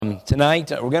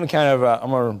tonight we're going to I'm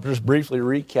going to just briefly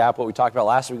recap what we talked about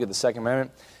last week of the Second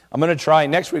Amendment. I'm going to try,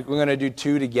 next week we're going to do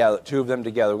two of them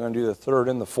together. We're going to do the third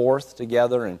and the fourth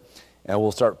together, and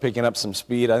we'll start picking up some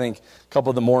speed. I think a couple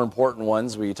of the more important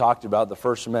ones we talked about, the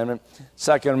First Amendment,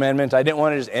 Second Amendment. I didn't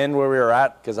want to just end where we were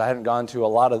at because I hadn't gone to a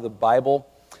lot of the Bible,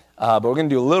 but we're going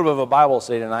to do a little bit of a Bible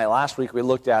study tonight. Last week we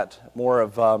looked at more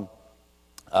of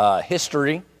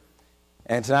history,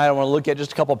 and tonight I want to look at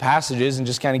just a couple passages and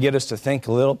just kind of get us to think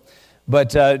a little. But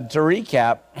to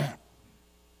recap,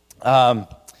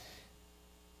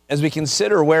 as we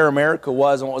consider where America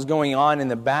was and what was going on in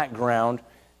the background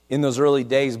in those early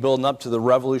days building up to the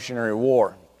Revolutionary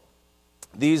War,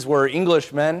 these were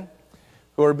Englishmen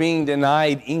who were being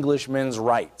denied Englishmen's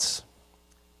rights.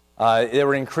 They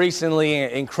were increasingly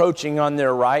encroaching on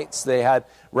their rights. They had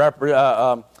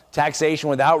taxation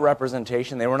without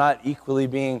representation. They were not equally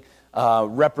being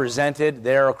represented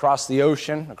there across the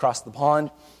ocean, across the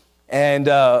pond. And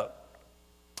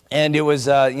it was,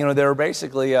 they were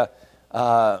basically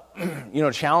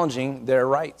challenging their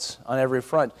rights on every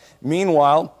front.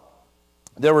 Meanwhile,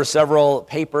 there were several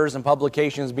papers and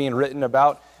publications being written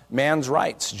about man's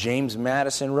rights. James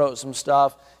Madison wrote some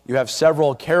stuff. You have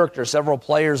several characters, several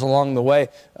players along the way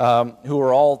who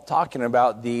are all talking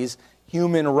about these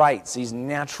human rights, these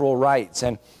natural rights,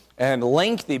 and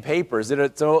lengthy papers.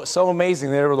 It's so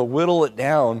amazing they were able to whittle it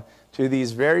down to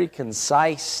these very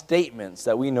concise statements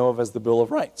that we know of as the Bill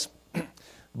of Rights.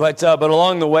 But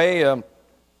along the way,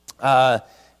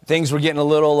 things were getting a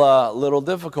little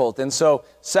difficult, and so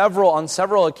on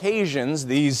several occasions,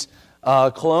 these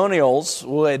colonials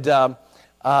would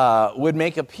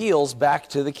make appeals back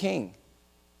to the king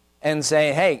and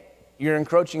say, "Hey, you're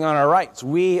encroaching on our rights.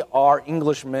 We are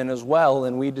Englishmen as well,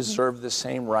 and we deserve the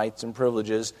same rights and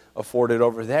privileges afforded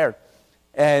over there."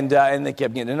 And they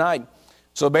kept getting denied.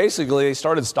 So basically, they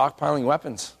started stockpiling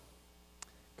weapons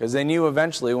because they knew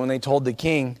eventually when they told the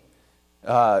king,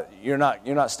 "You're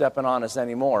not stepping on us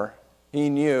anymore," they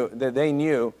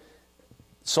knew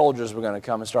soldiers were going to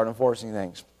come and start enforcing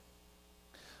things.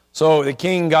 So the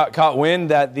king got caught wind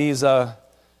that these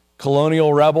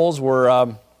colonial rebels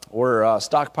were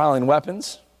stockpiling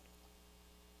weapons.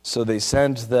 So they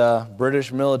sent the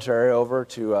British military over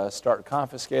to start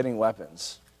confiscating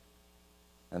weapons.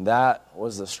 And that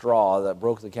was the straw that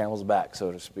broke the camel's back,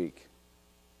 so to speak.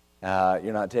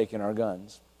 You're not taking our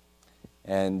guns.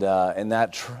 And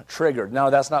that triggered. Now,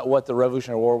 that's not what the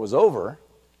Revolutionary War was over,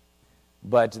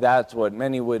 but that's what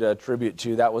many would attribute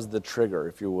to. That was the trigger,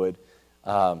 if you would.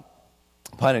 Pun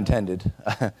intended.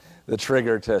 The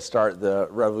trigger to start the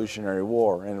Revolutionary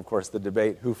War. And, of course, the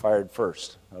debate, who fired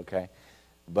first, okay?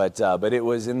 But it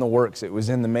was in the works. It was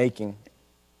in the making.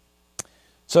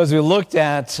 So as we looked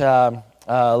at a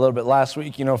little bit last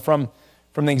week, from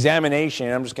the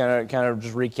examination, I'm just going to kind of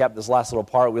just recap this last little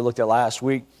part we looked at last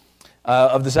week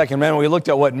of the Second Amendment. We looked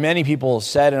at what many people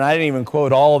said, and I didn't even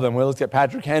quote all of them. We looked at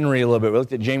Patrick Henry a little bit. We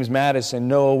looked at James Madison,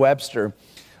 Noah Webster,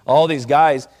 all these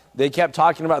guys. They kept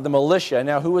talking about the militia.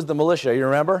 Now, who was the militia? You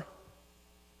remember?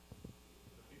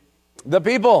 The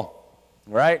people,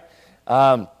 right?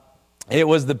 It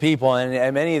was the people,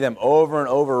 and many of them over and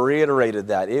over reiterated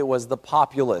that. It was the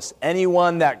populace.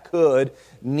 Anyone that could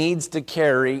needs to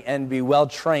carry and be well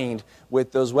trained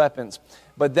with those weapons.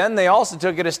 But then they also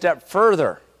took it a step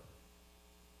further.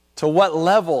 To what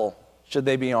level should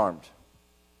they be armed?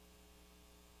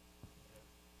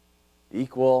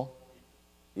 Equal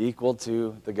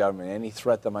to the government, any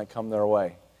threat that might come their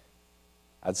way.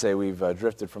 I'd say we've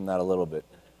drifted from that a little bit.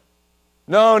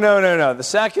 No. The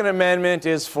Second Amendment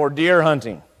is for deer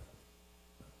hunting.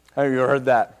 Have you heard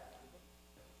that?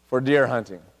 For deer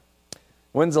hunting.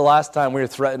 When's the last time we were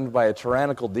threatened by a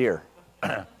tyrannical deer?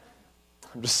 I'm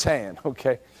just saying,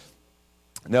 okay?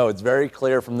 No, it's very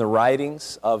clear from the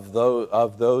writings of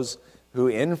those who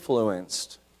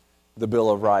influenced the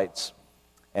Bill of Rights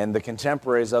and the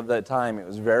contemporaries of that time. It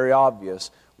was very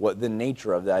obvious what the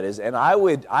nature of that is. And I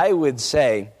would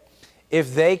say,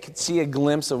 if they could see a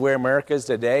glimpse of where America is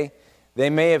today, they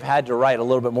may have had to write a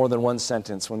little bit more than one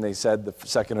sentence when they said the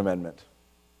Second Amendment.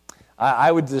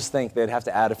 I would just think they'd have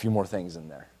to add a few more things in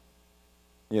there.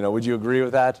 Would you agree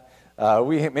with that?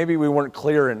 Maybe we weren't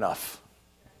clear enough.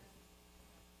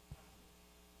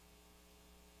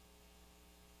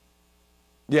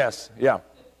 Yes, yeah,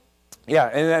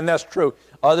 and that's true.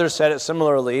 Others said it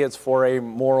similarly. It's for a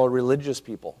moral, religious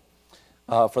people,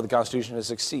 for the Constitution to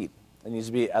succeed. It needs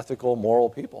to be ethical, moral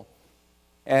people.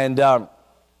 And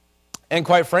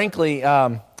quite frankly,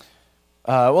 let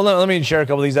me share a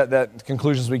couple of these that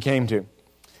conclusions we came to.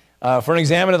 For an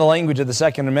examine of the language of the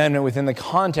Second Amendment within the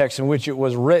context in which it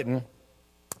was written,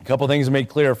 a couple of things to make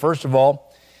clear. First of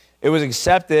all, It was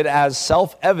accepted as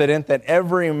self-evident that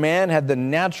every man had the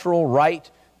natural right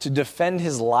to defend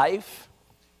his life,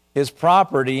 his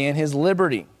property, and his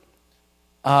liberty.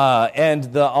 And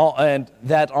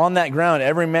that on that ground,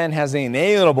 every man has the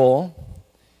inalienable,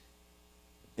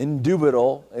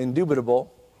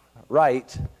 indubitable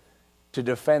right to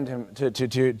defend him, to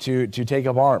take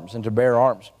up arms and to bear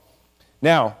arms.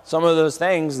 Now, some of those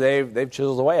things they've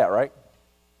chiseled away at, right?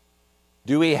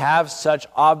 Do we have such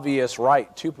obvious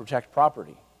right to protect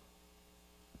property?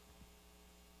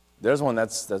 There's one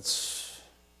it's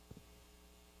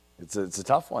a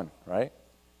tough one, right?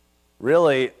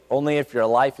 Really, only if your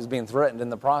life is being threatened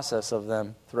in the process of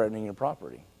them threatening your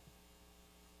property.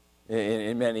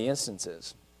 In many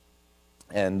instances,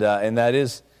 and that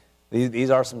is,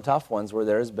 these are some tough ones where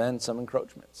there has been some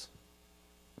encroachments.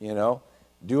 You know,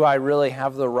 do I really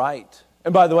have the right?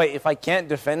 And by the way, if I can't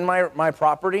defend my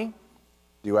property,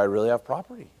 do I really have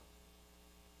property?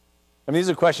 I mean, these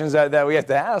are questions that we have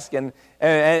to ask. And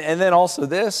then also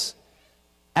this,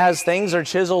 as things are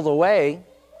chiseled away,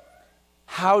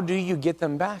 how do you get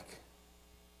them back?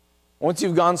 Once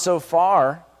you've gone so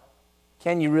far,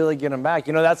 can you really get them back?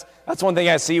 You know, that's one thing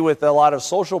I see with a lot of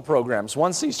social programs.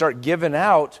 Once you start giving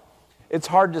out, it's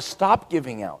hard to stop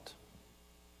giving out,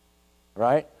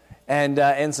 right?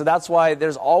 And so that's why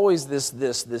there's always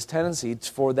this tendency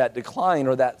for that decline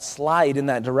or that slide in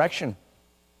that direction.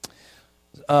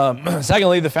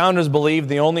 Secondly, the founders believed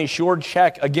the only sure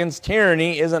check against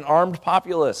tyranny is an armed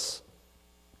populace.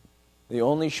 The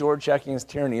only sure check against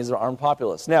tyranny is an armed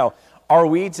populace. Now, are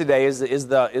we today, is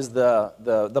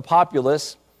the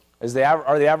populace, are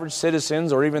the average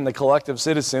citizens or even the collective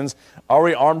citizens, are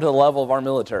we armed to the level of our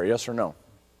military? Yes or no?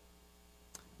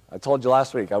 I told you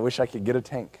last week, I wish I could get a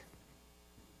tank.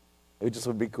 It just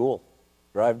would be cool.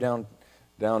 Drive down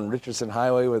Richardson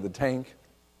Highway with a tank.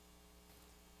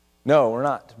 No, we're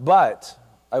not. But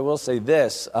I will say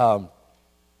this.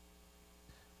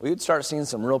 We would start seeing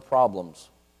some real problems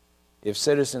if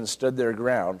citizens stood their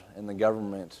ground and the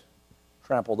government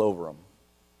trampled over them.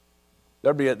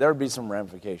 There'd be some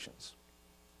ramifications.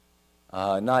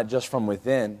 Not just from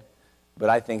within, but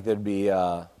I think there'd be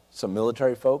some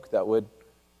military folk that would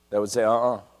say,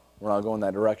 we're not going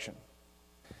that direction.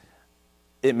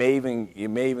 You may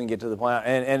even get to the point,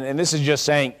 and this is just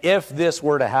saying, if this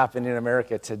were to happen in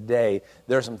America today,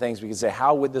 there are some things we could say,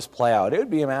 how would this play out? It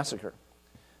would be a massacre.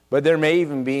 But there may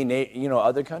even be,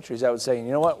 other countries that would say,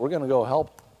 you know what, we're going to go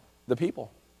help the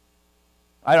people.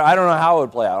 I don't know how it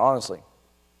would play out, honestly.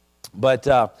 But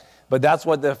that's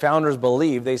what the founders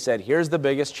believed. They said, here's the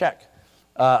biggest check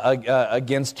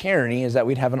against tyranny, is that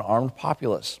we'd have an armed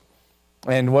populace.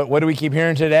 And what do we keep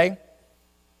hearing today?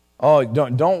 Oh,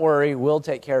 don't worry, we'll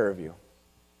take care of you.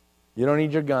 You don't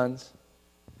need your guns.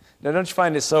 Now, don't you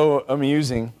find it so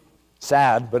amusing,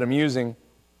 sad, but amusing?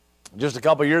 Just a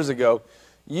couple years ago,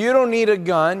 you don't need a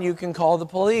gun, you can call the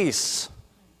police.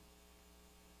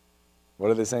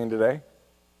 What are they saying today?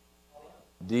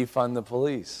 Defund the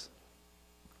police.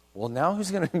 Well, now who's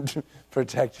going to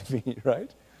protect me, right?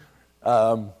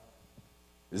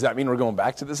 Does that mean we're going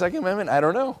back to the Second Amendment? I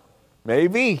don't know.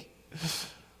 Maybe.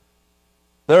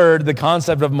 Third, the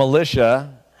concept of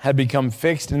militia had become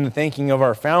fixed in the thinking of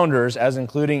our founders as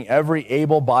including every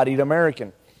able-bodied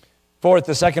American. Fourth,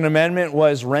 the Second Amendment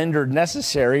was rendered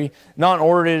necessary not in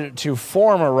order to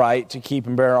form a right to keep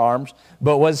and bear arms,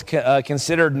 but was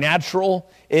considered natural,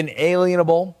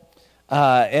 inalienable,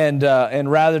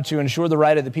 and rather to ensure the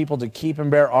right of the people to keep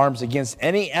and bear arms against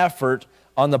any effort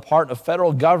on the part of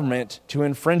federal government to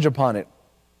infringe upon it.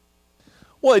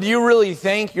 What, do you really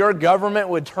think your government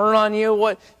would turn on you?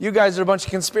 What, you guys are a bunch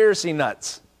of conspiracy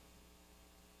nuts.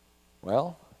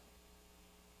 Well,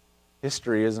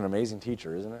 history is an amazing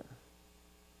teacher, isn't it?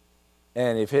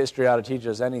 And if history ought to teach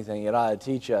us anything, it ought to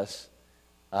teach us,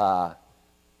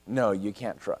 no, you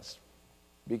can't trust.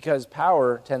 Because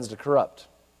power tends to corrupt.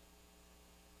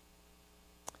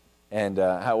 And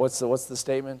what's the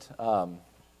statement?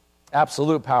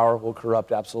 Absolute power will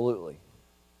corrupt absolutely.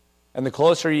 And the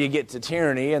closer you get to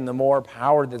tyranny and the more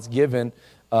power that's given,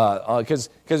 because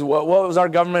what was our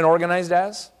government organized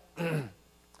as?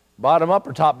 Bottom up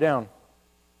or top down?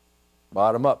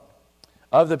 Bottom up.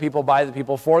 Of the people, by the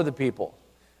people, for the people.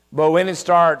 But when you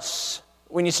start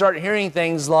hearing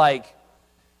things like,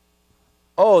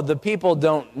 oh, the people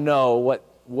don't know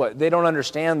what they don't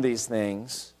understand these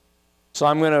things, so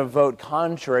I'm going to vote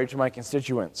contrary to my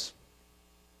constituents.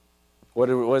 What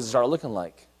does it start looking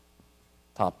like?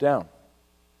 Top down,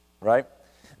 right?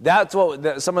 That's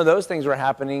what some of those things were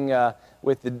happening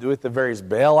with the various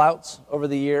bailouts over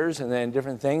the years, and then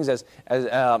different things as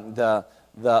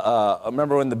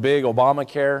remember when the big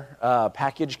Obamacare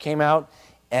package came out,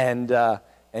 and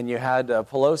you had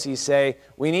Pelosi say,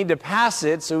 "We need to pass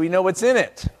it so we know what's in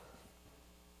it."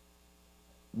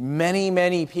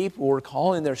 Many people were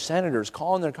calling their senators,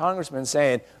 calling their congressmen,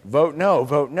 saying, "Vote no,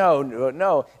 vote no, vote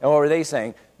no." And what were they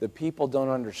saying? The people don't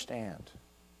understand.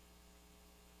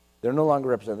 They're no longer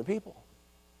representing the people,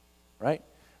 right?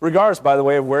 Regardless, by the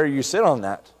way, of where you sit on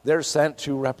that, they're sent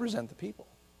to represent the people.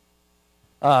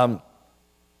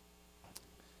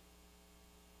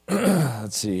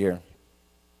 Let's see here.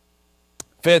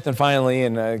 Fifth and finally,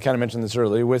 and I kind of mentioned this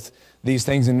earlier, with these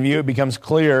things in view, it becomes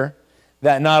clear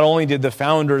that not only did the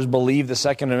founders believe the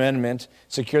Second Amendment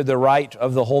secured the right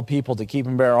of the whole people to keep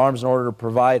and bear arms in order to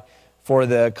provide for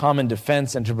the common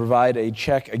defense and to provide a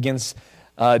check against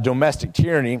domestic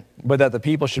tyranny, but that the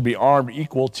people should be armed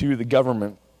equal to the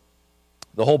government.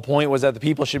 The whole point was that the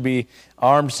people should be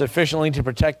armed sufficiently to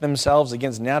protect themselves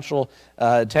against natural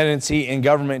tendency in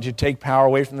government to take power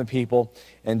away from the people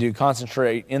and to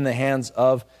concentrate in the hands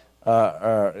of,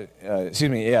 to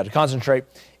concentrate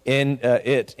in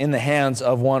the hands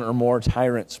of one or more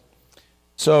tyrants.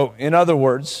 So, in other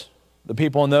words, the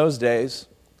people in those days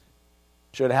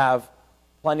should have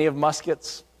plenty of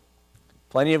muskets,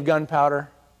 plenty of gunpowder,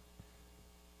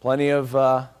 plenty of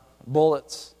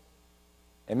bullets,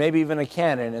 and maybe even a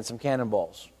cannon and some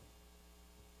cannonballs.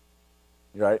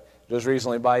 Right? Just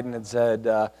recently, Biden had said,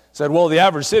 well, the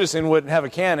average citizen wouldn't have a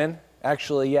cannon.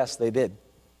 Actually, yes, they did.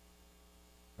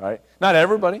 Right? Not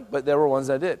everybody, but there were ones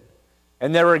that did.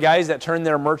 And there were guys that turned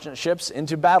their merchant ships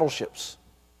into battleships.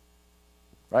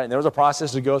 Right? And there was a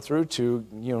process to go through to,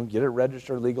 get it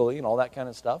registered legally and all that kind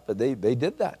of stuff, but they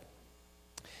did that.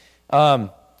 By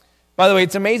the way,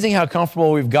 it's amazing how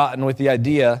comfortable we've gotten with the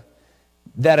idea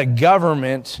that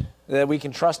that we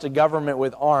can trust a government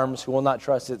with arms who will not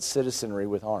trust its citizenry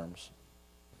with arms.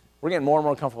 We're getting more and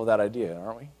more comfortable with that idea,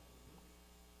 aren't we?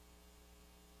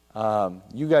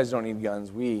 You guys don't need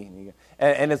guns, we need,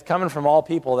 and it's coming from all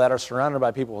people that are surrounded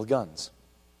by people with guns.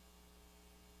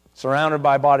 Surrounded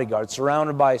by bodyguards,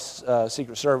 surrounded by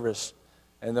Secret Service,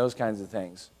 and those kinds of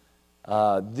things.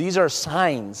 These are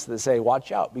signs that say,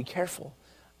 watch out, be careful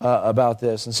about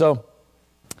this. And so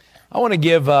I want to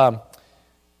give a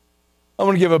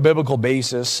biblical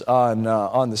basis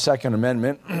on the Second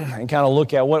Amendment and kind of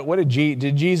look at what did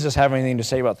Jesus have anything to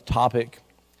say about the topic?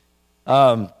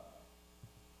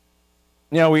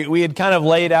 We had kind of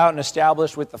laid out and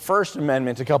established with the First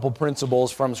Amendment a couple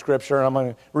principles from Scripture, and I'm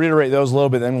going to reiterate those a little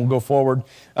bit, then we'll go forward.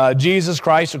 Jesus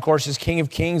Christ, of course, is King of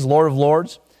Kings, Lord of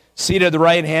Lords, seated at the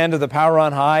right hand of the power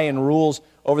on high and rules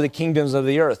over the kingdoms of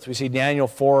the earth. We see Daniel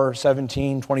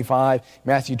 4:17, 25,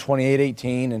 Matthew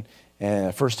 28:18,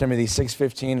 and 1 Timothy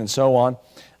 6:15, and so on.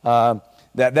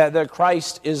 That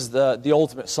Christ is the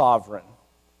ultimate sovereign.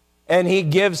 And he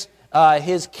gives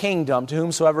his kingdom to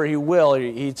whomsoever he will.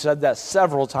 He said that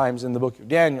several times in the book of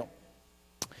Daniel.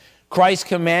 Christ's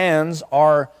commands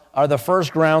are the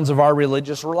first grounds of our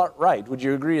religious right. Would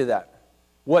you agree to that?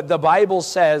 What the Bible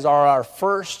says are our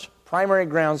first primary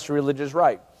grounds to religious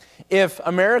right. If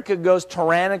America goes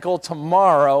tyrannical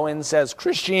tomorrow and says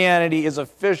Christianity is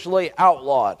officially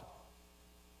outlawed,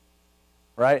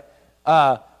 right?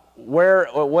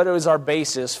 What is our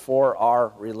basis for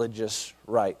our religious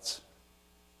rights?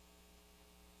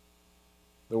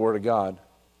 The Word of God,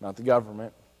 not the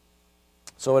government.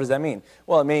 So what does that mean?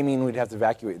 Well, it may mean we'd have to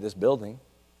evacuate this building,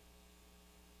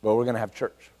 but we're going to have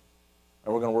church,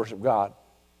 and we're going to worship God,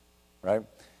 right?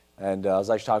 And I was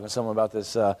actually talking to someone about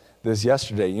this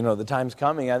yesterday. The time's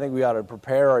coming. I think we ought to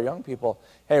prepare our young people.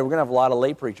 Hey, we're going to have a lot of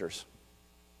lay preachers.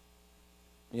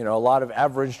 A lot of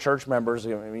average church members,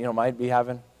 might be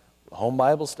having home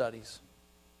Bible studies.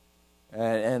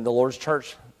 And the Lord's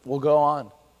church will go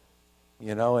on.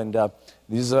 And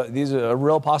these are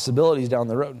real possibilities down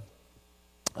the road.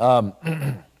 But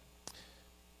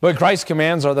Christ's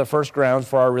commands are the first ground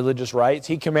for our religious rights.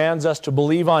 He commands us to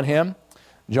believe on Him,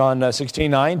 John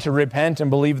 16:9, to repent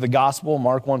and believe the gospel,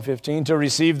 Mark 1:15, to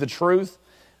receive the truth,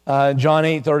 John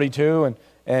 8:32,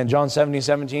 and John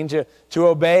 17:17, to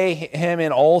obey Him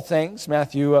in all things,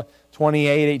 Matthew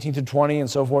 28:18-20, and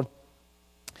so forth.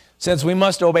 Since we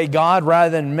must obey God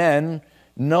rather than men,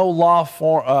 no law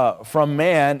from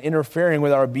man interfering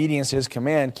with our obedience to His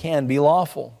command can be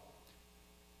lawful.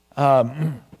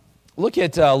 Look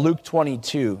at Luke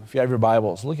 22, if you have your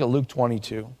Bibles. Look at Luke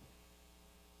 22.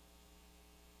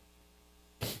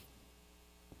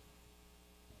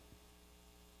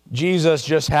 Jesus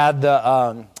just had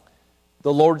the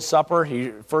Lord's Supper.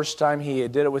 First time he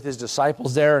did it with his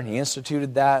disciples there, and he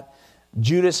instituted that.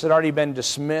 Judas had already been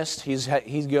dismissed. He's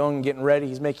going, getting ready.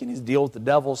 He's making his deal with the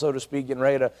devil, so to speak, getting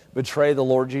ready to betray the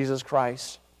Lord Jesus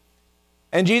Christ.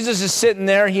 And Jesus is sitting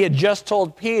there. He had just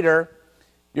told Peter,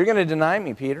 "You're going to deny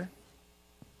me, Peter."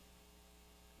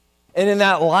 And in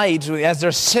that light, as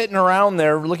they're sitting around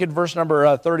there, look at verse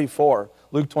number 34,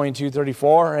 Luke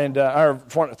 22:34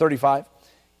 or 35.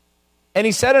 And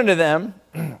he said unto them,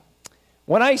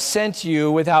 "When I sent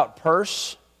you without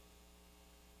purse,"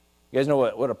 you guys know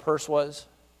what a purse was?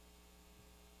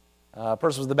 A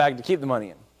purse was the bag to keep the money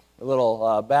in, a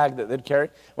little bag that they'd carry.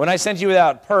 "When I sent you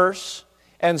without purse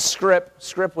and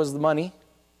scrip was the money,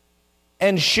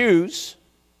 and shoes,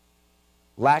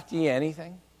 lacked ye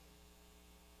anything?"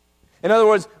 In other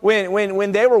words,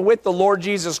 when they were with the Lord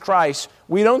Jesus Christ,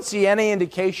 we don't see any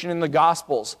indication in the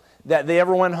Gospels that they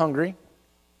ever went hungry,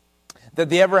 that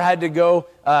they ever had to go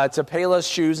to Payless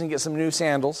Shoes and get some new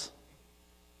sandals.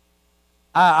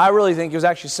 I really think it was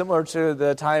actually similar to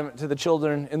the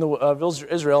children of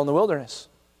Israel in the wilderness.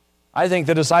 I think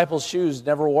the disciples' shoes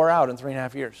never wore out in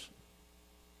 3.5 years.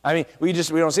 I mean, we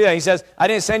don't see that. He says, "I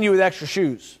didn't send you with extra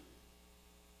shoes.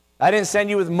 I didn't send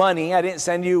you with money. I didn't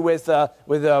send you with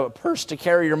a purse to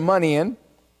carry your money in.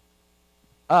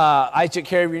 I took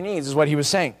care of your needs," is what he was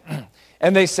saying.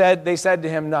 And they said to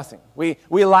him, "Nothing.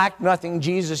 We lacked nothing.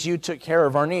 Jesus, you took care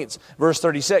of our needs." Verse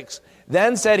 36.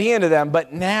 "Then said he unto them,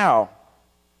 But now,"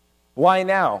 why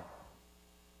now?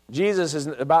 Jesus is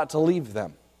about to leave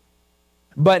them.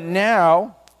 "But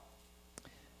now,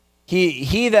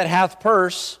 he that hath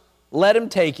purse, let him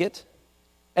take it,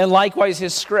 and likewise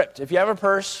his scrip." If you have a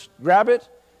purse, grab it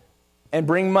and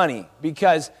bring money,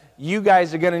 because you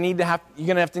guys are going to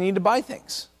have to need to buy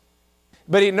things.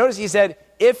 But notice he said,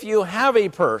 "If you have a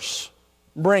purse,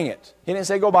 bring it." He didn't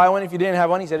say go buy one if you didn't have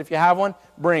one. He said, "If you have one,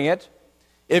 bring it.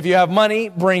 If you have money,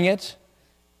 bring it,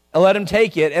 and let him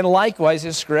take it, and likewise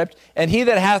his scrip. And he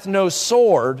that hath no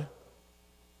sword,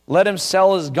 let him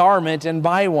sell his garment and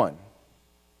buy one."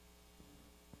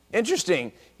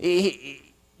 Interesting.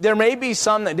 There may be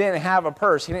some that didn't have a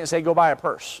purse. He didn't say go buy a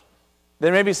purse.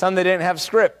 There may be some that didn't have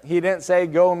scrip. He didn't say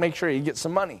go and make sure you get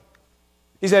some money.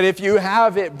 He said if you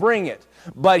have it, bring it.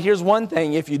 But here's one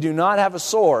thing. If you do not have a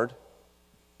sword,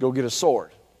 go get a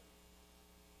sword.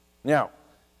 Now,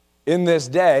 in this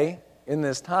day, in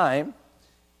this time,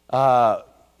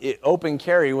 open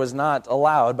carry was not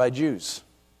allowed by Jews.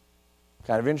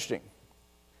 Kind of interesting.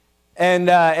 And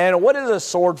what is a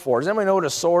sword for? Does anybody know what a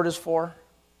sword is for?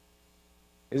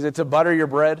 Is it to butter your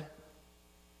bread?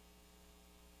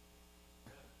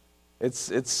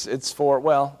 It's for,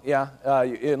 well, yeah,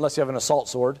 unless you have an assault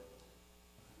sword.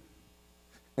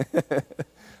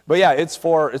 But yeah, it's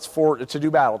for to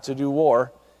do battle, to do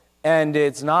war, and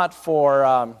it's not for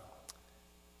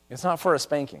a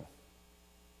spanking.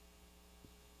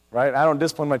 Right? I don't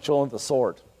discipline my children with a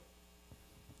sword.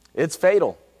 It's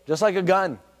fatal, just like a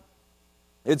gun.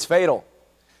 It's fatal.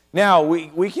 Now,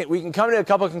 we can come to a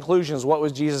couple of conclusions. What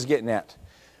was Jesus getting at?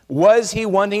 Was he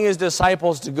wanting his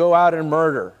disciples to go out and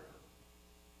murder?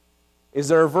 Is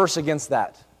there a verse against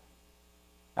that?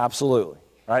 Absolutely.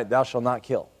 All right, thou shalt not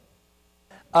kill.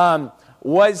 Did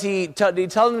he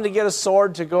tell them to get a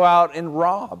sword to go out and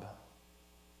rob?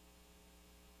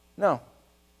 No.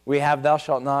 We have thou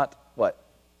shalt not, what?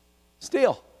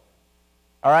 Steal.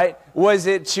 All right? Was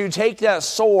it to take that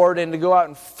sword and to go out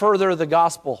and further the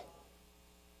gospel?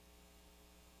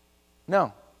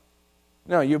 No.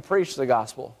 No, you preach the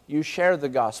gospel. You share the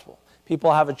gospel.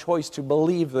 People have a choice to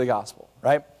believe the gospel,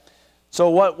 right? So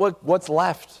what's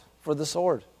left for the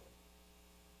sword?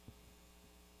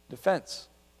 Defense.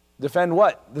 Defend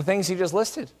what? The things he just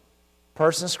listed.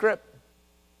 Purse and scrip.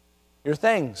 Your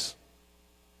things.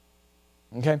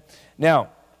 Okay? Now,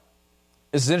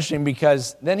 this is interesting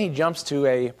because then he jumps to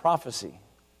a prophecy.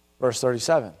 Verse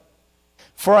 37.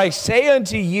 "For I say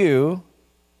unto you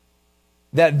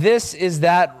that this is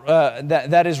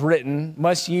that is written,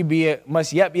 must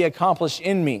yet be accomplished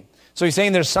in me." So he's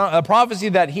saying there's a prophecy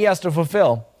that he has to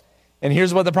fulfill. And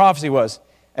here's what the prophecy was.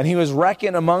 "And he was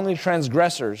reckoned among the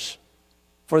transgressors,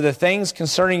 for the things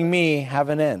concerning me have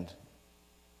an end."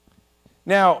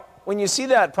 Now, when you see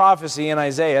that prophecy in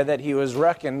Isaiah that he was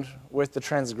reckoned with the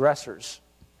transgressors,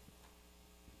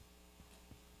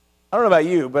 I don't know about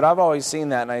you, but I've always seen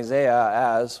that in Isaiah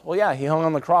as, well, yeah, he hung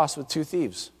on the cross with two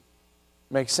thieves.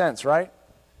 Makes sense, right?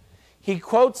 He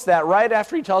quotes that right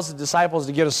after he tells the disciples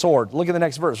to get a sword. Look at the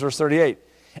next verse, verse 38.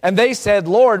 "And they said,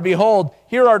 Lord, behold,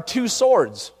 here are 2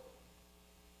 swords.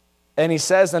 And he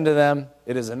says unto them,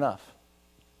 it is enough."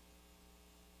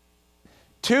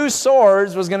 2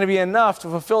 swords was going to be enough to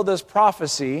fulfill this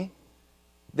prophecy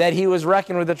that he was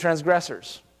reckoned with the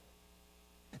transgressors.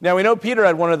 Now, we know Peter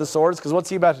had one of the swords, because what's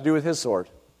he about to do with his sword?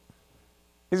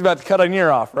 He's about to cut an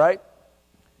ear off, right?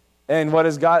 And what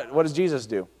does Jesus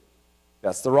do?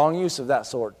 That's the wrong use of that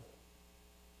sword.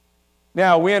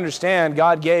 Now, we understand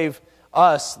God gave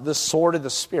us the sword of the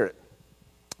Spirit.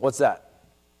 What's that?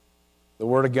 The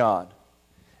Word of God.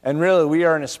 And really, we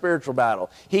are in a spiritual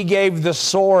battle. He gave the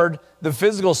sword, the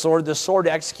physical sword, the sword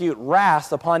to execute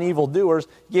wrath upon evildoers.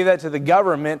 He gave that to the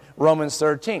government, Romans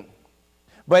 13.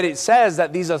 But it says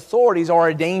that these authorities are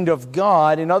ordained of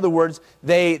God. In other words,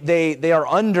 they are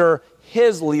under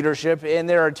His leadership, and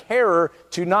they're a terror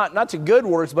to not to good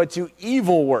works, but to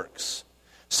evil works.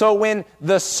 So when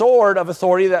the sword of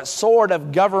authority, that sword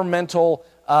of governmental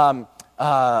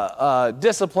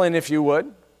discipline, if you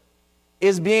would,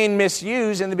 is being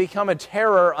misused and they become a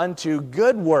terror unto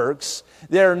good works,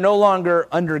 they're no longer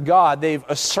under God. They've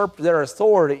usurped their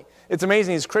authority. It's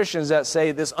amazing these Christians that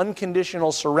say this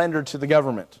unconditional surrender to the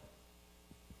government.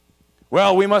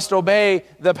 Well, we must obey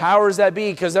the powers that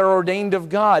be because they're ordained of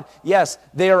God. Yes,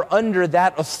 they are under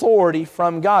that authority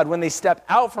from God. When they step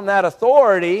out from that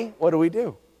authority, what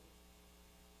do?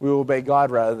 We obey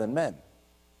God rather than men.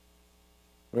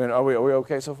 Are we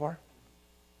okay so far?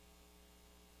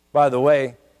 By the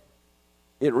way,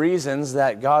 it reasons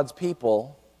that God's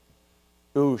people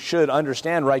who should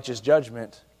understand righteous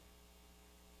judgment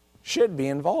should be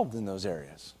involved in those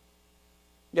areas.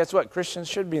 Guess what? Christians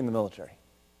should be in the military.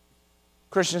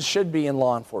 Christians should be in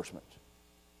law enforcement.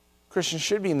 Christians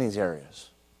should be in these areas.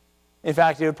 In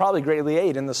fact, it would probably greatly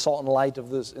aid in the salt and light of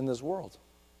this in this world.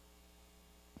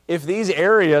 If these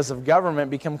areas of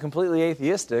government become completely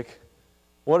atheistic,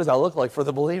 what does that look like for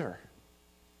the believer?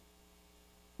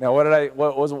 Now, what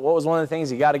was one of the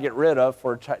things you got to get rid of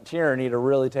for tyranny to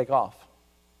really take off?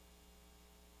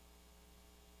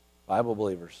 Bible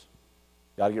believers.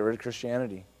 Got to get rid of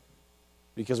Christianity.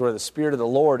 Because where the Spirit of the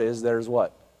Lord is, there's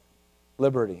what?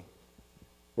 Liberty.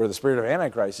 Where the spirit of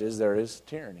Antichrist is, there is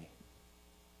tyranny.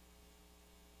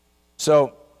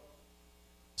 So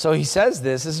he says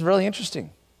this is really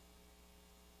interesting.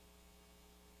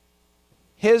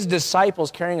 His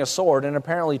disciples carrying a sword, and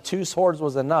apparently 2 swords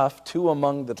was enough, 2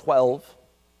 among the 12.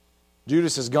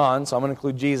 Judas is gone, so I'm going to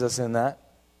include Jesus in that.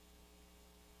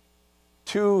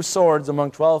 2 swords among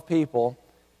 12 people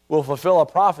will fulfill a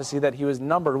prophecy that he was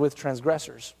numbered with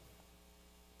transgressors.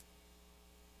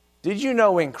 Did you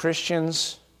know when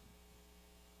Christians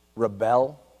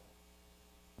rebel,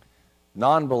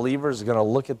 non-believers are going to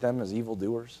look at them as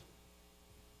evildoers?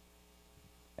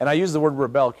 And I use the word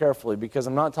rebel carefully because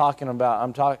one of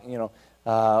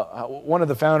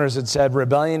the founders had said,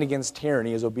 rebellion against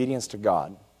tyranny is obedience to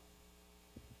God.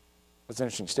 That's an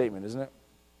interesting statement, isn't it?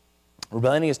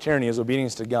 Rebellion against tyranny is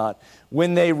obedience to God.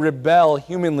 When they rebel,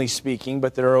 humanly speaking,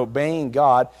 but they're obeying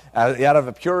God out of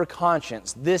a pure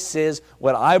conscience, this is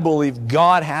what I believe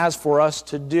God has for us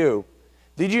to do.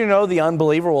 Did you know the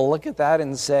unbeliever will look at that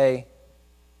and say,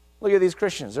 look at these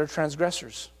Christians, they're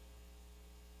transgressors.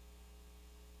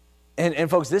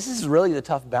 And folks, this is really the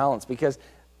tough balance because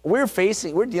we're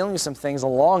dealing with some things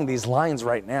along these lines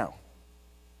right now.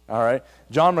 All right?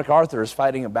 John MacArthur is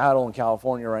fighting a battle in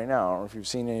California right now. I don't know if you've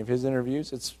seen any of his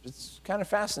interviews. It's kind of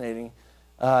fascinating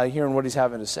hearing what he's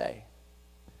having to say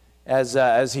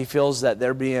as he feels that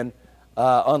they're being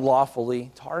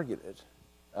unlawfully targeted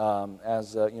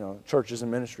as churches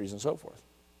and ministries and so forth.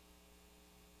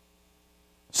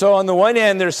 So on the one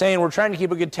hand, they're saying we're trying to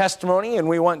keep a good testimony and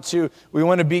we want to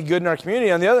be good in our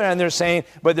community. On the other hand, they're saying,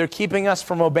 but they're keeping us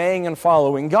from obeying and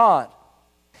following God.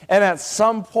 And at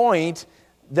some point,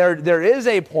 there is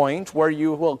a point where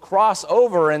you will cross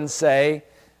over and say,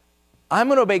 I'm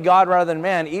going to obey God rather than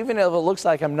man, even if it looks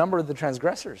like I'm numbered the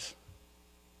transgressors.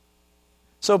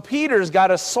 So Peter's got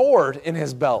a sword in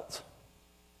his belt.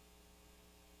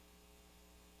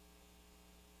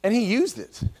 And he used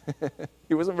it.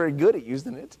 He wasn't very good at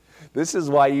using it. This is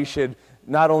why you should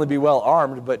not only be well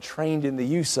armed, but trained in the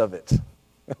use of it.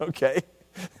 Okay?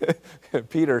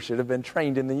 Peter should have been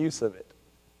trained in the use of it.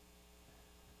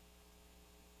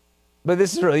 But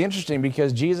this is really interesting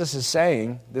because Jesus is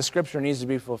saying this scripture needs to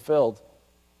be fulfilled.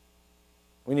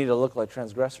 We need to look like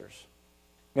transgressors.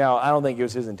 Now, I don't think it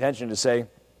was his intention to say,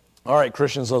 all right,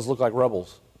 Christians, let's look like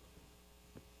rebels.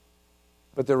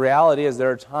 But the reality is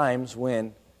there are times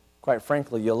when, quite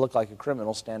frankly, you'll look like a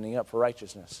criminal standing up for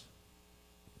righteousness.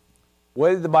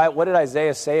 What did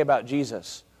Isaiah say about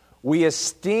Jesus? We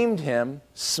esteemed him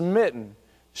smitten,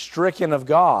 stricken of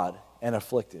God, and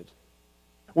afflicted.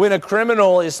 When a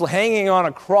criminal is hanging on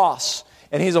a cross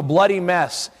and he's a bloody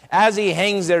mess, as he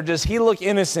hangs there, does he look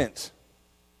innocent?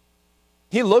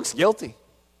 He looks guilty.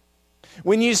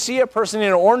 When you see a person in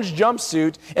an orange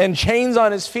jumpsuit and chains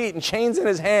on his feet and chains in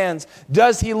his hands,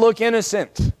 does he look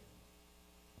innocent?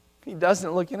 He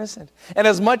doesn't look innocent. And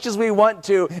as much as we want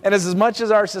to, and as much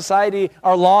as our society,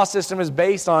 our law system is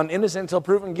based on innocent until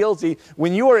proven guilty,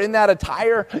 when you are in that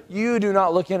attire, you do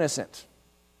not look innocent.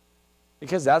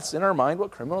 Because that's in our mind what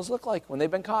criminals look like when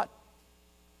they've been caught.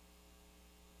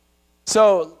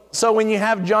 So when you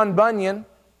have John Bunyan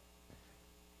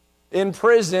in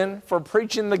prison for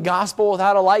preaching the gospel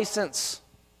without a license,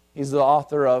 he's the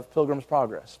author of Pilgrim's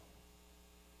Progress.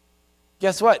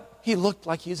 Guess what? He looked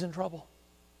like he's in trouble.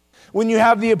 When you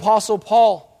have the Apostle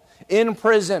Paul in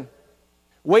prison,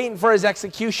 waiting for his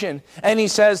execution, and he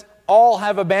says, all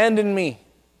have abandoned me.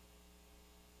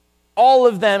 All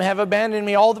of them have abandoned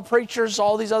me. All the preachers,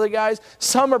 all these other guys,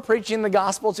 some are preaching the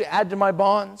gospel to add to my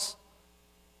bonds.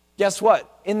 Guess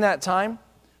what? In that time,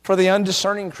 for the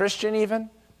undiscerning Christian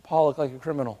even, Paul looked like a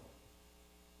criminal.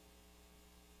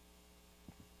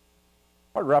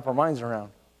 Hard to wrap our minds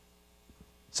around.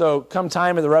 So come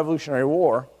time of the Revolutionary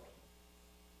War,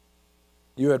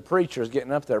 you had preachers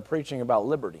getting up there preaching about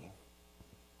liberty,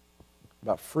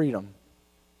 about freedom,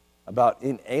 about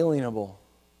inalienable,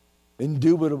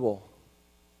 indubitable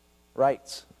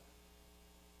rights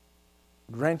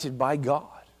granted by God.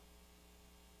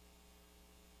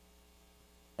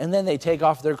 And then they take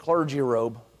off their clergy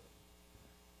robe.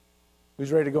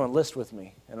 Who's ready to go enlist with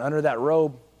me? And under that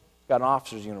robe, got an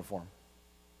officer's uniform.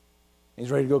 He's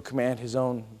ready to go command his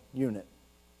own unit.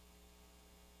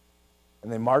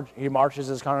 And he marches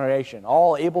his congregation.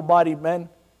 All able-bodied men,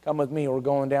 come with me. We're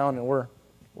going down and we're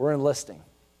enlisting.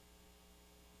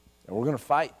 And we're going to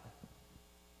fight.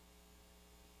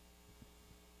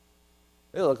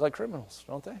 They look like criminals,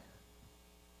 don't they?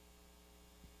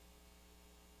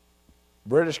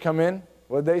 British come in,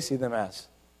 what did they see them as?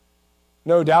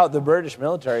 No doubt the British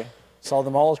military saw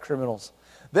them all as criminals.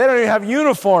 They don't even have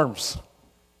uniforms.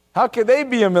 How could they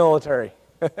be a military?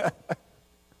 It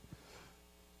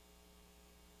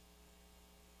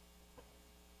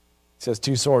says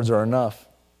 2 swords are enough.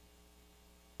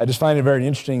 I just find it very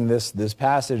interesting, this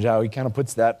passage, how he kind of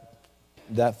puts that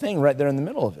thing right there in the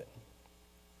middle of it.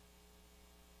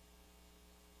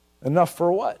 Enough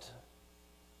for what?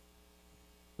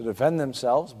 To defend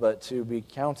themselves, but to be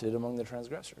counted among the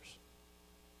transgressors.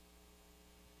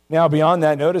 Now, beyond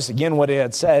that, notice again what he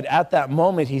had said. At that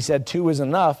moment, he said 2 is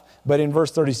enough. But in verse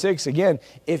 36, again,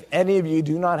 if any of you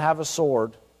do not have a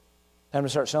sword, time to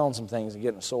start selling some things and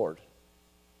getting a sword.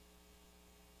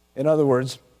 In other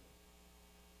words,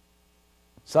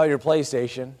 sell your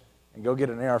PlayStation and go get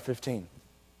an AR-15.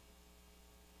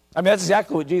 I mean, that's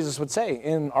exactly what Jesus would say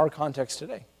in our context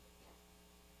today.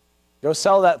 Go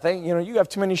sell that thing. You know, you have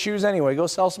too many shoes anyway. Go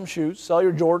sell some shoes. Sell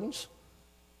your Jordans.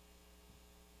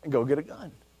 And go get a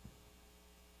gun.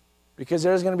 Because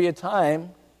there's going to be a time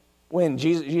when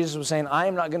Jesus was saying, I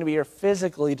am not going to be here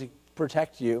physically to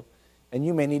protect you, and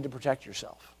you may need to protect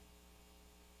yourself.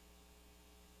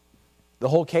 The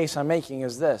whole case I'm making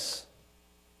is this.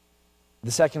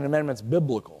 The Second Amendment's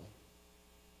biblical.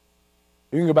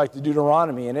 You can go back to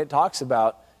Deuteronomy, and it talks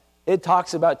about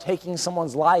taking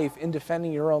someone's life and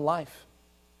defending your own life,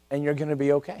 and you're going to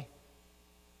be okay.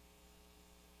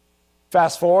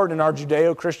 Fast forward in our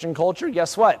Judeo-Christian culture,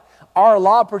 guess what? Our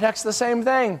law protects the same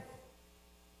thing.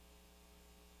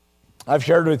 I've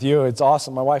shared with you, it's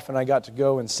awesome. My wife and I got to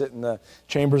go and sit in the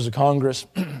chambers of Congress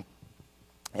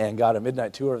and got a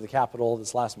midnight tour of the Capitol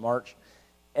this last March.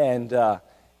 And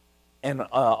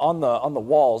on the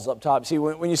walls up top, see,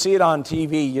 when you see it on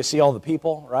TV, you see all the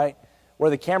people, right? Where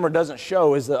the camera doesn't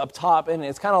show is up top, and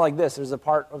it's kind of like this. There's a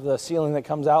part of the ceiling that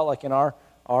comes out, like in our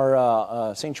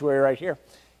sanctuary right here.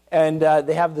 And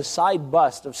they have the side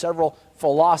bust of several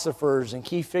philosophers and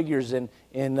key figures in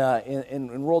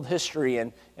world history,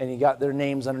 and you got their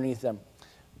names underneath them.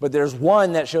 But there's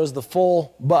one that shows the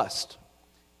full bust.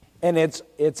 And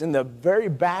it's in the very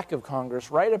back of Congress,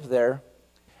 right up there.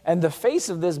 And the face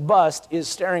of this bust is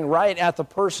staring right at the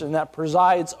person that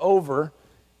presides over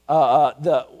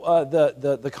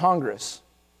the Congress.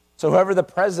 So whoever the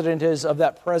president is of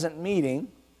that present meeting,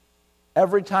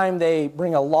 every time they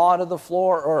bring a law to the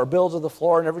floor or a bill to the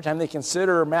floor, and every time they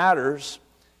consider matters,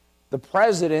 the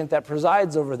president that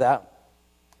presides over that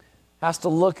has to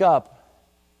look up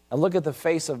and look at the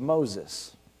face of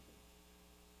Moses.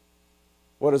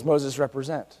 What does Moses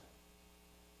represent?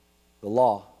 The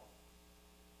law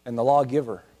and the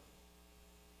lawgiver.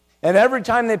 And every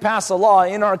time they pass a law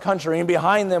in our country, and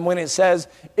behind them when it says,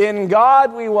 in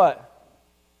God we what?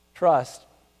 Trust.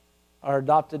 Our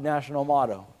adopted national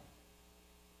motto.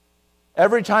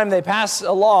 Every time they pass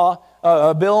a law,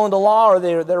 a bill into law, or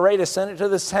they're ready to send it to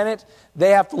the Senate,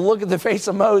 they have to look at the face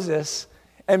of Moses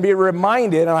and be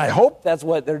reminded, and I hope that's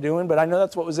what they're doing, but I know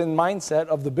that's what was in the mindset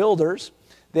of the builders.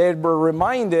 They were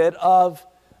reminded of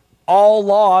all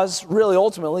laws really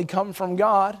ultimately come from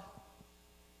God.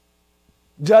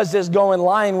 Does this go in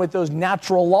line with those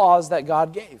natural laws that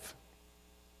God gave?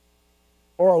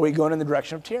 Or are we going in the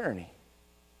direction of tyranny?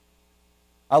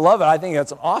 I love it. I think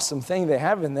that's an awesome thing they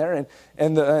have in there.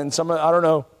 And some, I don't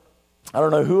know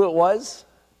who it was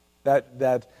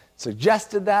that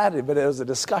suggested that, but it was a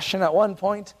discussion at one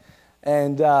point.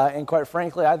 And quite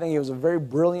frankly, I think it was a very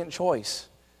brilliant choice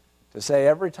to say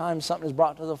every time something is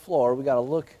brought to the floor, we got to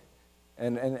look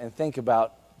and think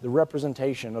about the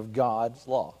representation of God's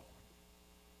law.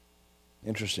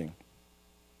 Interesting.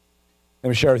 Let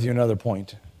me share with you another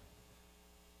point.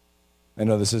 I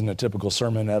know this isn't a typical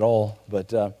sermon at all, but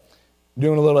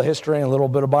doing a little history and a little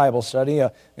bit of Bible study.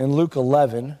 In Luke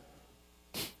 11,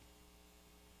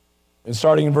 and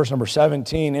starting in verse number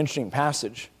 17, interesting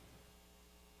passage.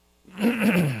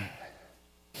 In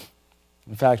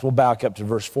fact, we'll back up to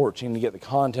verse 14 to get the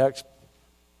context.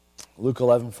 Luke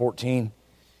 11:14.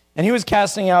 And he was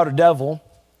casting out a devil,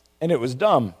 and it was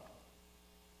dumb.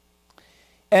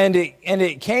 And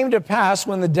it came to pass,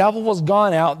 when the devil was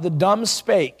gone out, the dumb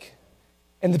spake,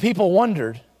 and the people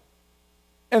wondered.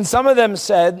 And some of them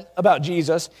said about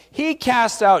Jesus, he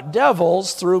cast out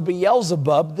devils through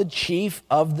Beelzebub, the chief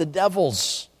of the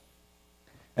devils.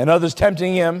 And others,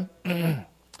 tempting him,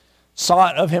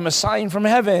 sought of him a sign from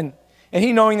heaven. And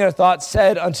he, knowing their thoughts,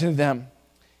 said unto them,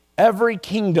 every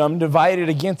kingdom divided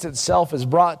against itself is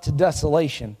brought to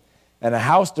desolation, and a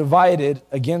house divided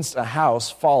against a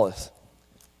house falleth.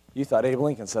 You thought Abe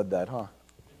Lincoln said that, huh?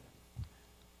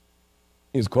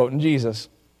 He was quoting Jesus.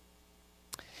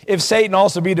 If Satan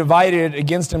also be divided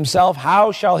against himself,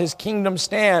 how shall his kingdom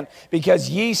stand? Because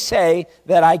ye say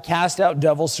that I cast out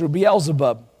devils through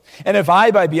Beelzebub. And if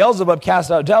I by Beelzebub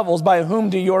cast out devils, by whom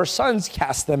do your sons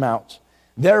cast them out?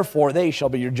 Therefore they shall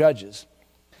be your judges.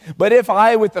 But if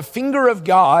I with the finger of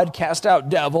God cast out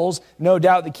devils, no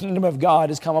doubt the kingdom of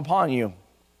God is come upon you.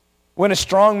 When a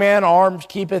strong man armed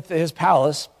keepeth his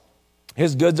palace,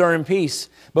 his goods are in peace.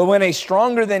 But when a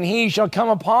stronger than he shall come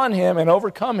upon him and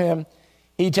overcome him,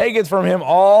 he taketh from him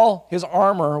all his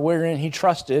armor wherein he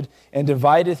trusted, and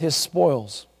divideth his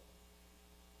spoils.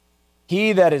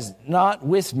 He that is not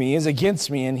with me is against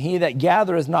me, and he that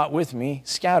gathereth not with me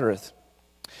scattereth.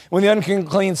 When the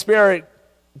unclean spirit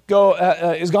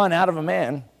is gone out of a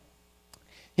man,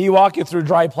 he walketh through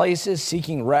dry places,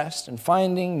 seeking rest, and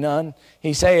finding none.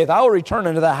 He saith, I will return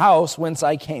unto the house whence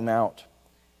I came out.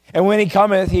 And when he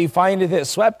cometh, he findeth it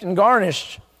swept and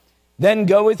garnished. Then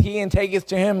goeth he and taketh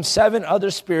to him 7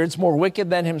 other spirits more wicked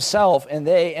than himself, and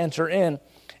they enter in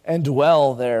and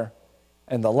dwell there.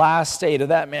 And the last state of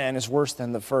that man is worse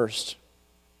than the first.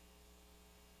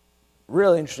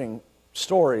 Really interesting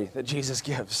story that Jesus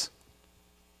gives.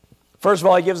 First of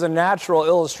all, he gives a natural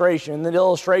illustration. The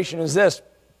illustration is this.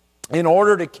 In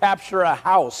order to capture a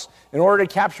house, in order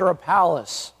to capture a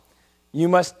palace, you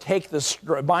must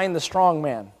bind the strong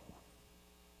man.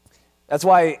 That's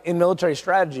why in military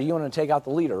strategy, you want to take out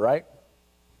the leader, right?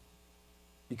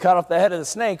 You cut off the head of the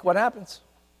snake, what happens?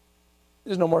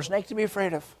 There's no more snake to be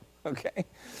afraid of, okay?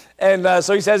 And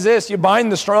so he says this, you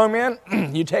bind the strong man,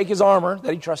 you take his armor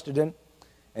that he trusted in,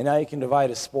 and now you can divide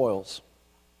his spoils.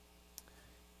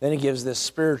 Then he gives this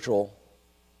spiritual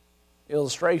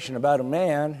illustration about a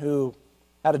man who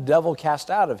had a devil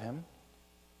cast out of him.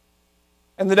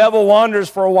 And the devil wanders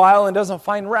for a while and doesn't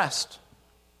find rest.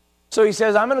 So he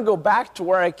says, I'm going to go back to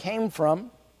where I came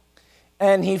from.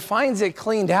 And he finds it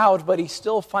cleaned out, but he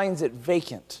still finds it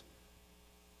vacant.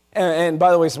 And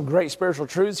by the way, some great spiritual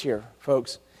truths here,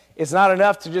 folks. It's not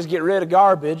enough to just get rid of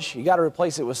garbage. You got to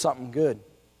replace it with something good.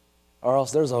 Or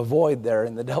else there's a void there,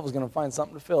 and the devil's going to find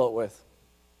something to fill it with.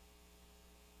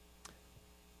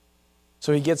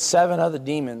 So he gets 7 other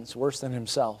demons worse than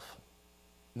himself.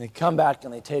 And they come back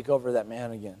and they take over that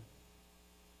man again.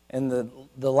 And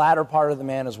the latter part of the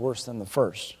man is worse than the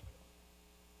first.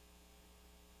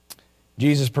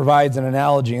 Jesus provides an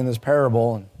analogy in this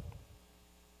parable. And,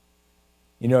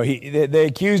 you know, they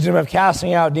accused him of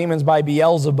casting out demons by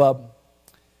Beelzebub.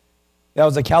 That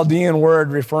was a Chaldean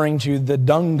word referring to the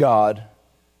dung god,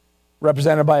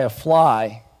 represented by a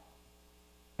fly.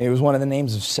 It was one of the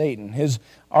names of Satan. His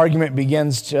argument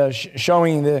begins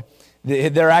showing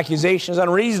their accusation is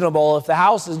unreasonable. If the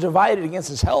house is divided against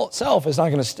itself, it's not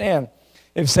going to stand.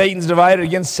 If Satan's divided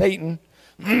against Satan,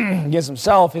 against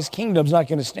himself, his kingdom's not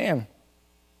going to stand.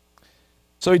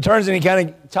 So he turns and he kind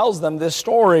of tells them this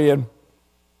story. And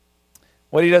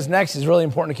What he does next is really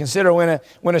important to consider.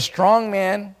 When a strong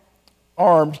man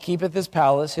armed keepeth his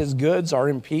palace, his goods are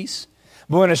in peace.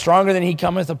 But when a stronger than he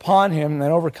cometh upon him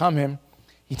and overcome him,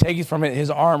 he taketh from it his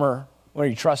armor, where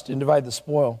he trusted, and divide the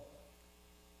spoil.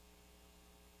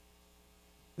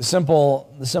 The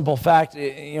simple fact,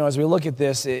 as we look at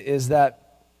this, is that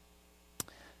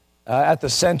at the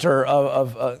center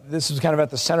this was kind of at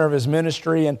the center of his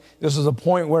ministry, and this was a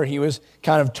point where he was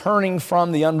kind of turning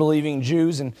from the unbelieving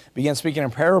Jews and began speaking in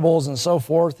parables and so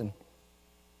forth.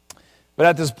 But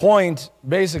at this point,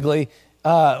 basically,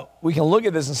 we can look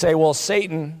at this and say, well,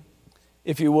 Satan,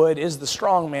 if you would, is the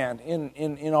strong man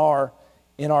in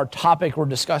our topic we're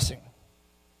discussing.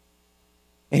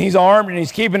 And he's armed and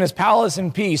he's keeping his palace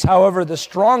in peace. However, the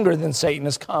stronger than Satan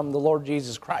has come, the Lord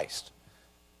Jesus Christ.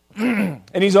 And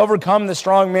he's overcome the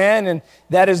strong man, and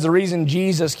that is the reason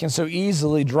Jesus can so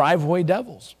easily drive away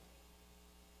devils.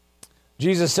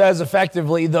 Jesus says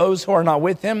effectively, those who are not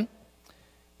with him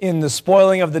in the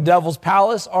spoiling of the devil's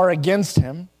palace are against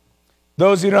him.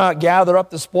 Those who do not gather up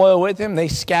the spoil with him, they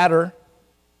scatter.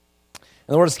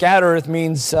 And the word scattereth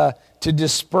means to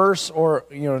disperse, or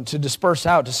to disperse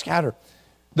out, to scatter.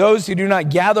 Those who do not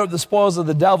gather up the spoils of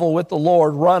the devil with the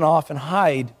Lord run off and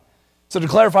hide. So to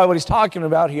clarify what he's talking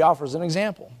about, he offers an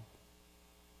example.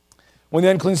 When the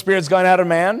unclean spirit's gone out of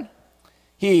man,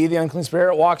 he, the unclean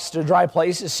spirit, walks to dry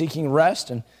places seeking rest,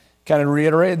 and kind of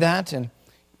reiterated that. And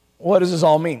what does this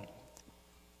all mean?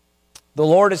 The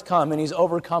Lord has come and he's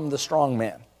overcome the strong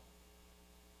man.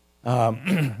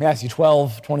 Matthew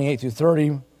 12, 28 through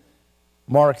 30,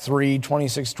 Mark 3,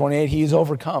 26, 28, he's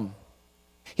overcome.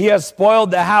 He has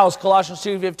spoiled the house, Colossians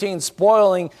 2:15,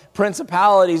 spoiling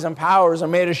principalities and powers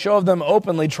and made a show of them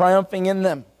openly, triumphing in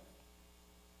them.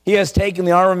 He has taken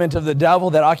the armament of the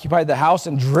devil that occupied the house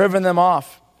and driven them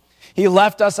off. He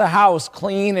left us a house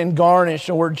clean and garnished,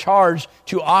 and we're charged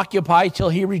to occupy till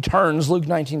he returns, Luke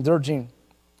 19:13.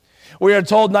 We are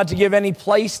told not to give any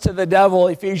place to the devil,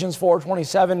 Ephesians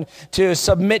 4:27, to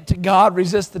submit to God,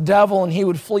 resist the devil, and he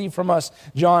would flee from us,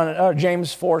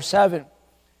 James 4:7.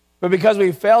 But because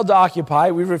we failed to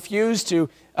occupy, we refused to,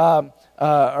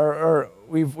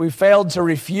 we failed to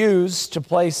refuse to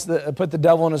put the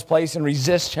devil in his place and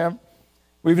resist him.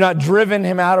 We've not driven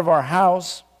him out of our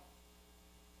house.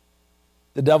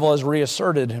 The devil has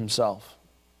reasserted himself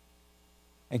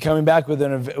and coming back with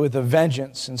a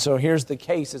vengeance. And so here's the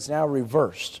case. It's now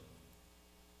reversed.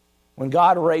 When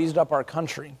God raised up our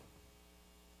country,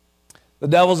 the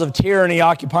devils of tyranny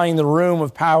occupying the room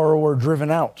of power were driven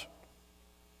out.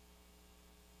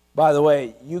 By the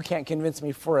way, you can't convince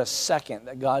me for a second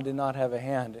that God did not have a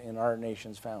hand in our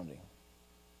nation's founding.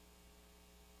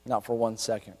 Not for 1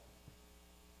 second.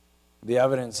 The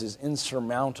evidence is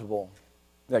insurmountable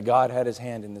that God had his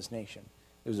hand in this nation.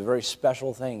 It was a very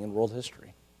special thing in world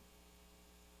history.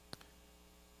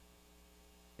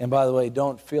 And by the way,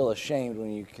 don't feel ashamed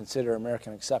when you consider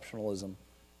American exceptionalism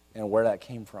and where that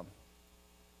came from.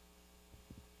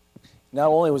 Not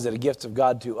only was it a gift of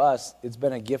God to us, it's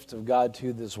been a gift of God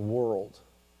to this world.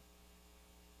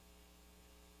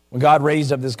 When God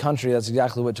raised up this country, that's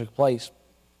exactly what took place.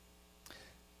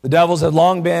 The devils had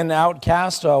long been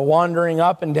outcast, wandering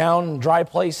up and down dry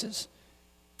places.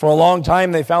 For a long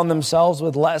time, they found themselves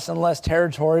with less and less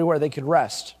territory where they could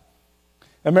rest.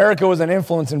 America was an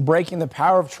influence in breaking the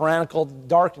power of tyrannical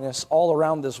darkness all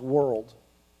around this world.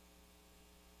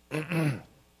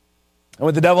 And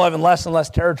with the devil having less and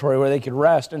less territory where they could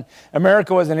rest. And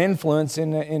America was an influence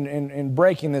in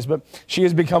breaking this, but she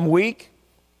has become weak,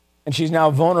 and she's now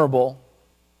vulnerable.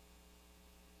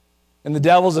 And the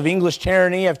devils of English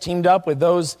tyranny have teamed up with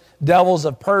those devils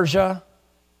of Persia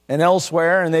and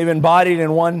elsewhere, and they've embodied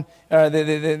in one,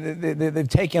 they've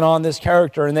taken on this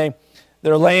character, and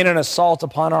they're laying an assault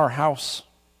upon our house.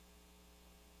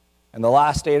 And the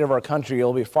last state of our country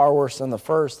will be far worse than the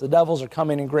first. The devils are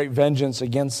coming in great vengeance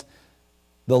against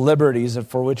the liberties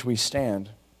for which we stand.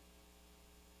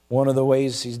 One of the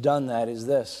ways he's done that is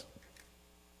this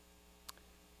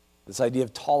idea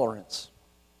of tolerance.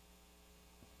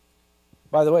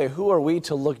 By the way, who are we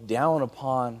to look down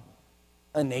upon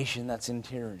a nation that's in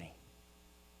tyranny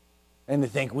and to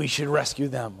think we should rescue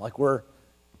them like we're,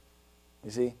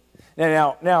 you see?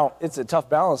 Now it's a tough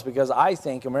balance, because I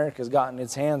think America's gotten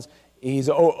its hands, he's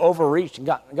overreached and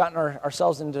gotten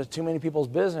ourselves into too many people's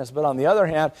business. But on the other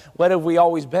hand, what have we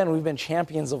always been? We've been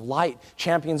champions of light,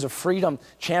 champions of freedom,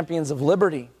 champions of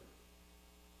liberty.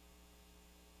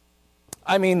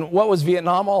 I mean, what was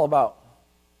Vietnam all about?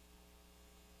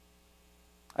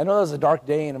 I know that was a dark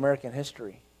day in American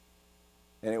history,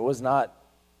 and it was not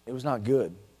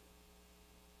good.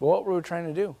 But what were we trying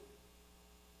to do?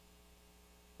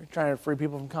 We're trying to free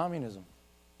people from communism.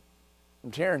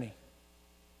 from tyranny.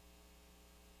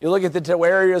 You look at the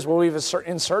areas where we've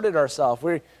inserted ourselves.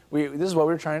 This is what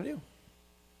we're trying to do.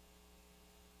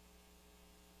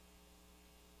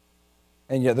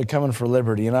 And yet they're coming for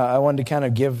liberty. And I wanted to kind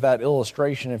of give that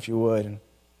illustration, if you would. And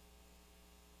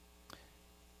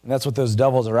that's what those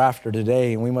devils are after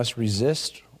today. And we must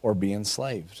resist or be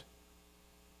enslaved.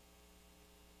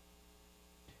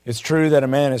 It's true that a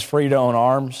man is free to own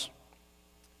arms.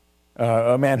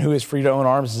 A man who is free to own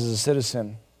arms is a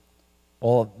citizen.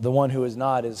 Well, the one who is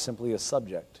not is simply a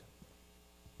subject.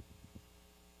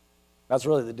 That's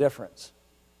really the difference.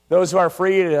 Those who are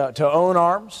free to own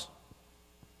arms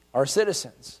are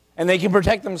citizens. And they can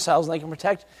protect themselves, and they can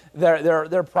protect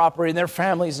their property and their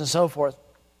families and so forth.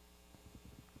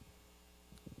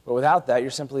 But without that,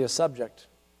 you're simply a subject.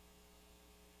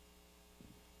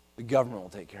 The government will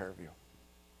take care of you.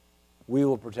 We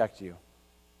will protect you.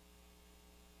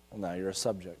 Well, now you're a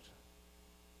subject.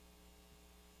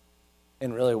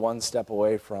 And really one step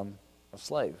away from a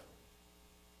slave.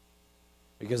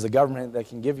 Because the government that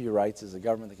can give you rights is the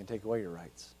government that can take away your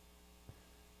rights.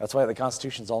 That's why the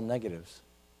Constitution's all negatives.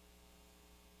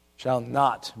 Shall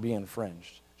not be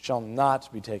infringed. Shall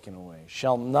not be taken away.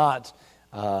 Shall not,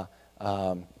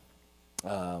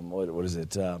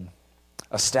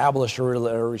 establish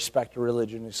or respect a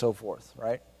religion and so forth,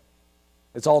 right?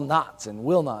 It's all nots and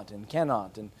will not and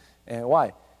cannot. And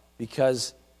why?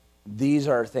 Because these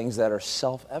are things that are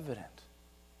self-evident.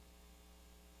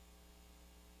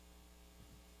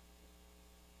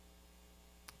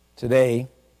 Today,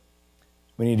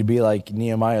 we need to be like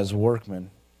Nehemiah's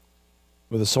workmen,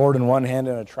 with a sword in one hand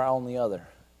and a trowel in the other.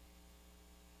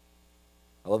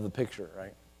 I love the picture,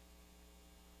 right?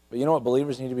 But you know what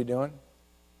believers need to be doing?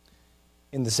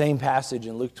 In the same passage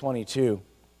in Luke 22,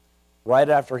 right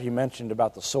after he mentioned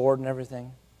about the sword and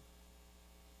everything,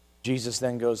 Jesus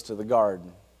then goes to the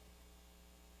garden.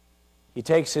 He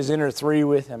takes his inner three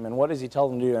with him, and what does he tell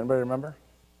them to do? Anybody remember?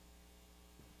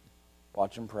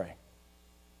 Watch and pray.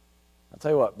 I'll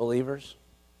tell you what, believers,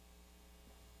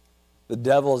 the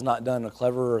devil has not done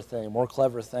a more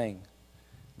clever thing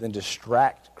than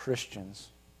distract Christians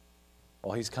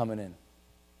while he's coming in.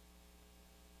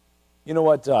 You know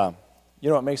what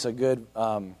makes a good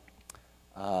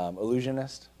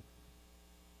illusionist?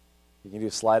 You can do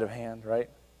sleight of hand, right?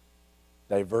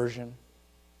 Diversion.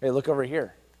 Hey, look over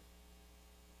here.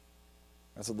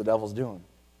 That's what the devil's doing.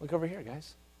 Look over here,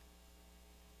 guys.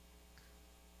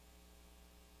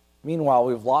 Meanwhile,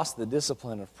 we've lost the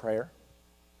discipline of prayer.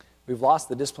 We've lost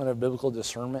the discipline of biblical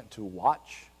discernment to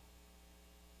watch.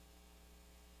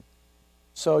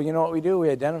 So, you know what we do? We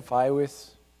identify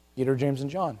with Peter, James, and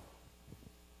John.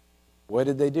 What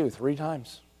did they do? 3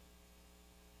 times.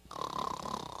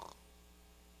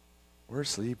 We're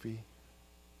sleepy.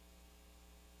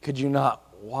 Could you not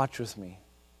watch with me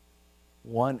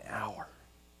 1 hour?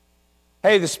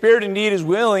 Hey, the spirit indeed is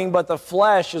willing, but the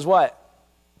flesh is what?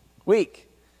 Weak.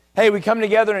 Hey, we come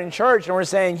together in church and we're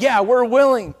saying, yeah, we're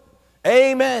willing.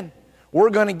 Amen. We're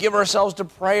going to give ourselves to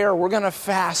prayer. We're going to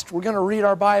fast. We're going to read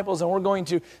our Bibles, and we're going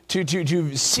to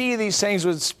see these things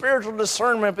with spiritual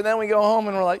discernment. But then we go home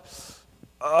and we're like,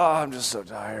 oh, I'm just so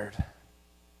tired.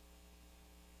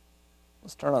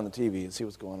 Let's turn on the TV and see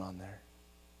what's going on there.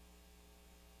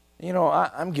 You know,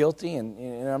 I'm guilty,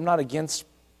 and I'm not against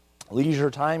leisure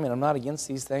time, and I'm not against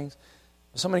these things.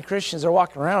 So many Christians are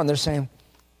walking around and they're saying,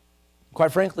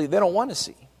 quite frankly, they don't want to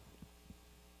see.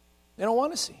 They don't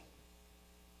want to see.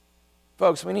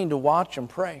 Folks, we need to watch and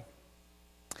pray.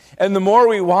 And the more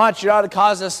we watch, it ought to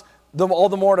cause us all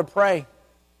the more to pray.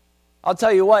 I'll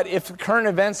tell you what, if current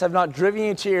events have not driven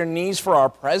you to your knees for our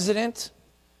president,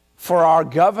 for our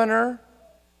governor,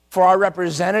 for our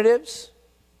representatives,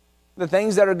 the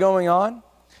things that are going on,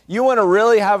 you want to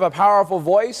really have a powerful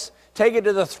voice? Take it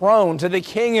to the throne, to the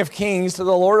King of Kings, to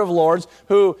the Lord of Lords,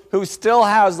 who still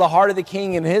has the heart of the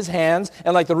king in his hands,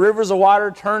 and like the rivers of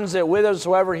water, turns it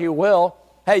whithersoever he will.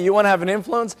 Hey, you want to have an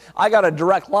influence? I got a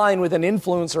direct line with an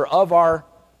influencer of our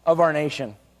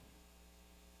nation.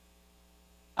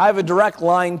 I have a direct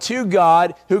line to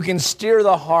God who can steer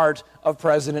the heart of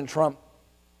President Trump,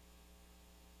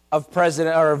 of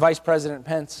President or Vice President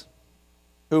Pence,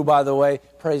 who, by the way,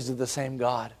 prays to the same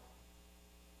God.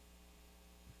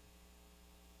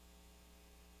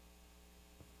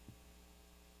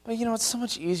 But you know, it's so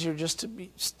much easier just to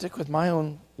stick with my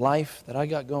own life that I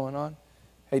got going on.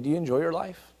 Hey, do you enjoy your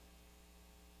life?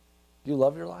 Do you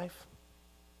love your life?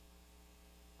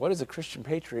 What is a Christian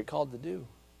patriot called to do?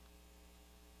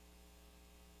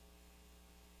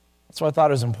 That's why I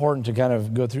thought it was important to kind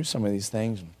of go through some of these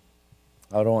things.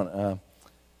 I don't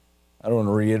want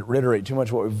to reiterate too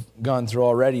much what we've gone through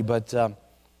already, but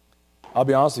I'll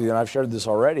be honest with you, and I've shared this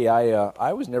already,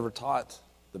 I was never taught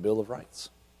the Bill of Rights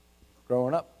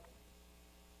growing up.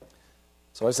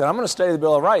 So I said, I'm going to study the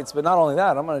Bill of Rights, but not only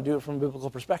that, I'm going to do it from a biblical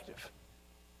perspective.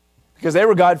 Because they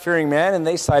were God-fearing men, and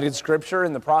they cited Scripture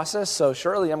in the process, so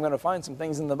surely I'm going to find some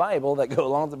things in the Bible that go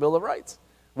along with the Bill of Rights.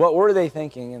 What were they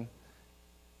thinking? And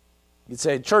you'd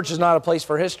say, church is not a place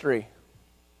for history.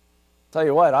 Tell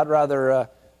you what, I'd rather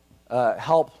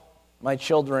help my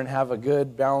children have a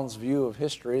good, balanced view of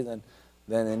history than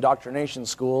indoctrination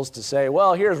schools to say,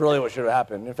 well, here's really what should have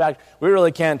happened. In fact, we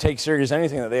really can't take serious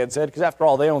anything that they had said, because after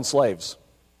all, they own slaves.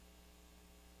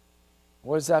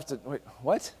 What does that have to, wait,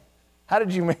 what? How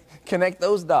did you connect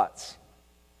those dots?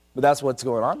 But that's what's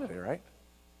going on today, right?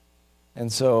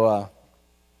 And so,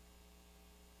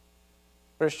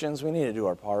 Christians, we need to do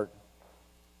our part.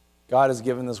 God has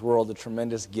given this world a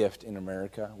tremendous gift in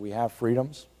America. We have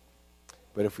freedoms,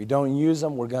 but if we don't use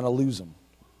them, we're going to lose them.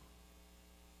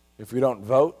 If we don't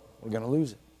vote, we're going to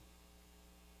lose it.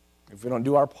 If we don't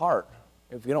do our part,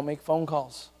 if we don't make phone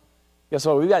calls. Guess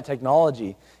what? We've got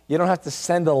technology. You don't have to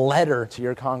send a letter to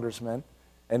your congressman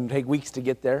and take weeks to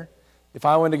get there. If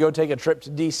I wanted to go take a trip to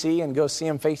D.C. and go see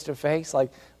him face-to-face,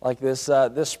 like this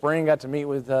spring, got to meet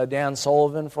with Dan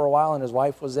Sullivan for a while, and his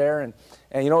wife was there. And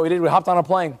you know what we did? We hopped on a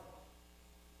plane.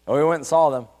 And we went and saw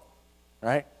them,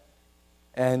 right?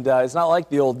 And it's not like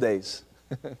the old days,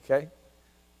 okay?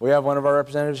 We have one of our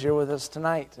representatives here with us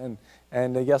tonight.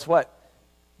 And guess what?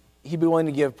 He'd be willing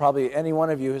to give probably any one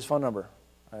of you his phone number.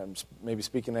 I'm maybe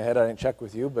speaking ahead. I didn't check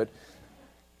with you, but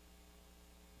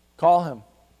call him.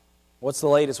 What's the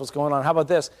latest? What's going on? How about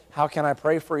this? How can I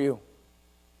pray for you?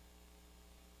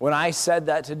 When I said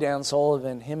that to Dan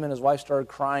Sullivan, him and his wife started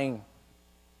crying.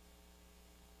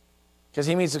 Because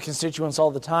he meets the constituents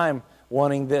all the time,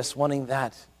 wanting this, wanting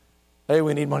that. Hey,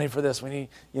 we need money for this. We need,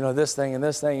 this thing and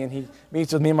this thing. And he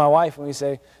meets with me and my wife, and we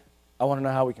say, I want to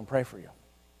know how we can pray for you.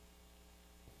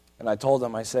 And I told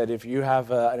him, I said, if you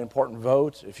have an important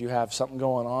vote, if you have something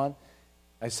going on,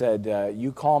 I said,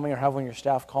 you call me or have one of your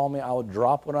staff call me. I will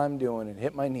drop what I'm doing and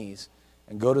hit my knees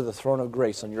and go to the throne of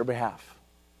grace on your behalf.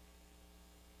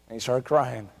 And he started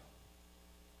crying.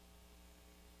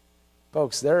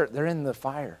 Folks, they're in the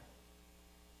fire.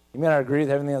 You may not agree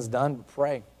with everything that's done, but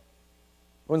pray.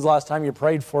 When's the last time you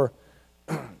prayed for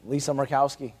Lisa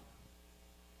Murkowski?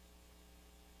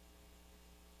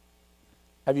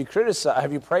 Have you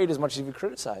prayed as much as you've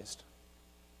criticized?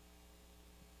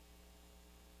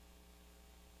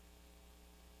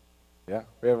 Yeah,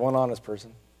 we have one honest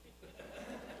person.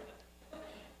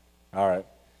 All right.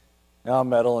 Now I'm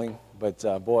meddling, but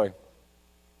boy,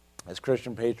 as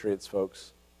Christian patriots,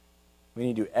 folks, we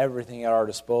need to do everything at our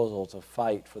disposal to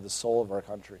fight for the soul of our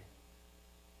country.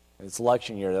 And it's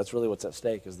election year. That's really what's at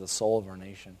stake, is the soul of our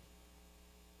nation.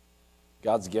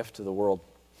 God's gift to the world.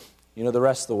 You know, the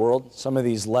rest of the world, some of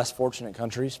these less fortunate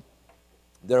countries,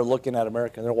 they're looking at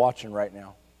America. They're watching right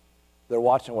now. They're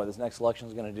watching what this next election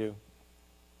is going to do.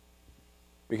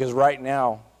 Because right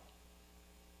now,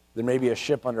 there may be a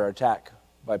ship under attack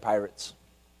by pirates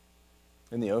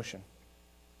in the ocean.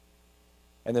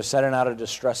 And they're sending out a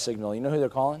distress signal. You know who they're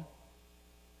calling?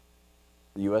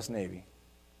 The U.S. Navy.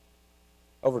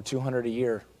 Over 200 a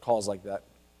year calls like that.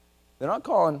 They're not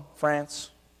calling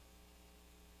France.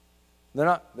 They're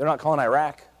not calling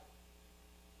Iraq,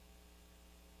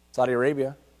 Saudi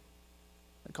Arabia.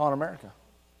 They're calling America.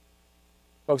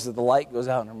 Folks, if the light goes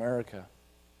out in America,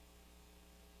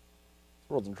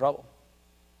 the world's in trouble.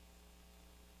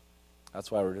 That's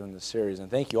why we're doing this series.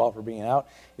 And thank you all for being out.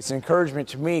 It's an encouragement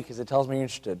to me because it tells me you're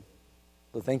interested.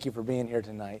 So thank you for being here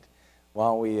tonight. Why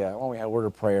don't we have a word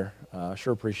of prayer?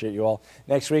 Sure appreciate you all.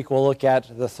 Next week we'll look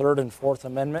at the Third and Fourth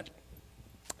Amendment,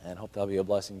 and hope that'll be a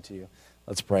blessing to you.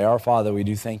 Let's pray. Our Father, we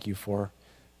do thank you for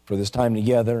this time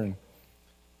together. And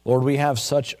Lord, we have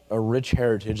such a rich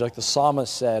heritage. Like the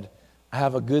psalmist said, I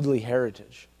have a goodly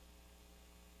heritage.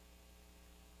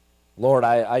 Lord,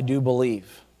 I do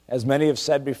believe, as many have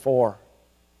said before,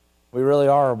 we really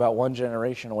are about one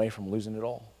generation away from losing it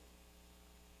all.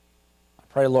 I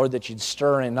pray, Lord, that you'd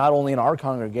stir in, not only in our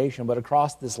congregation, but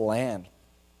across this land.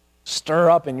 Stir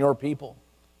up in your people.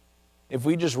 If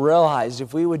we just realized,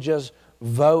 if we would just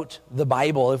vote the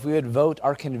Bible, if we would vote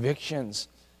our convictions,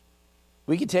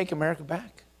 we could take America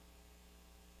back.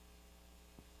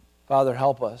 Father,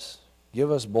 help us.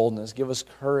 Give us boldness. Give us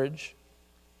courage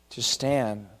to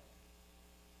stand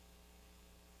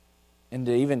and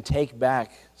to even take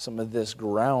back some of this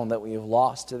ground that we have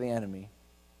lost to the enemy.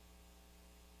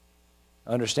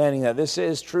 Understanding that this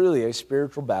is truly a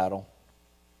spiritual battle.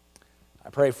 I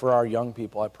pray for our young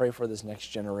people. I pray for this next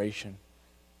generation.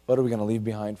 What are we going to leave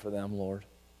behind for them, Lord?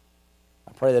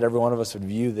 I pray that every one of us would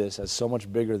view this as so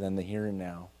much bigger than the here and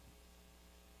now.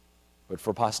 But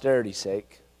for posterity's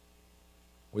sake,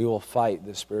 we will fight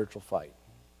this spiritual fight.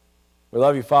 We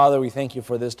love you, Father. We thank you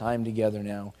for this time together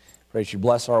now. Pray that you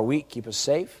bless our week, keep us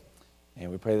safe,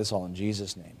 and we pray this all in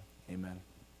Jesus' name. Amen.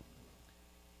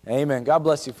 Amen. God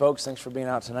bless you, folks. Thanks for being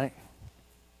out tonight.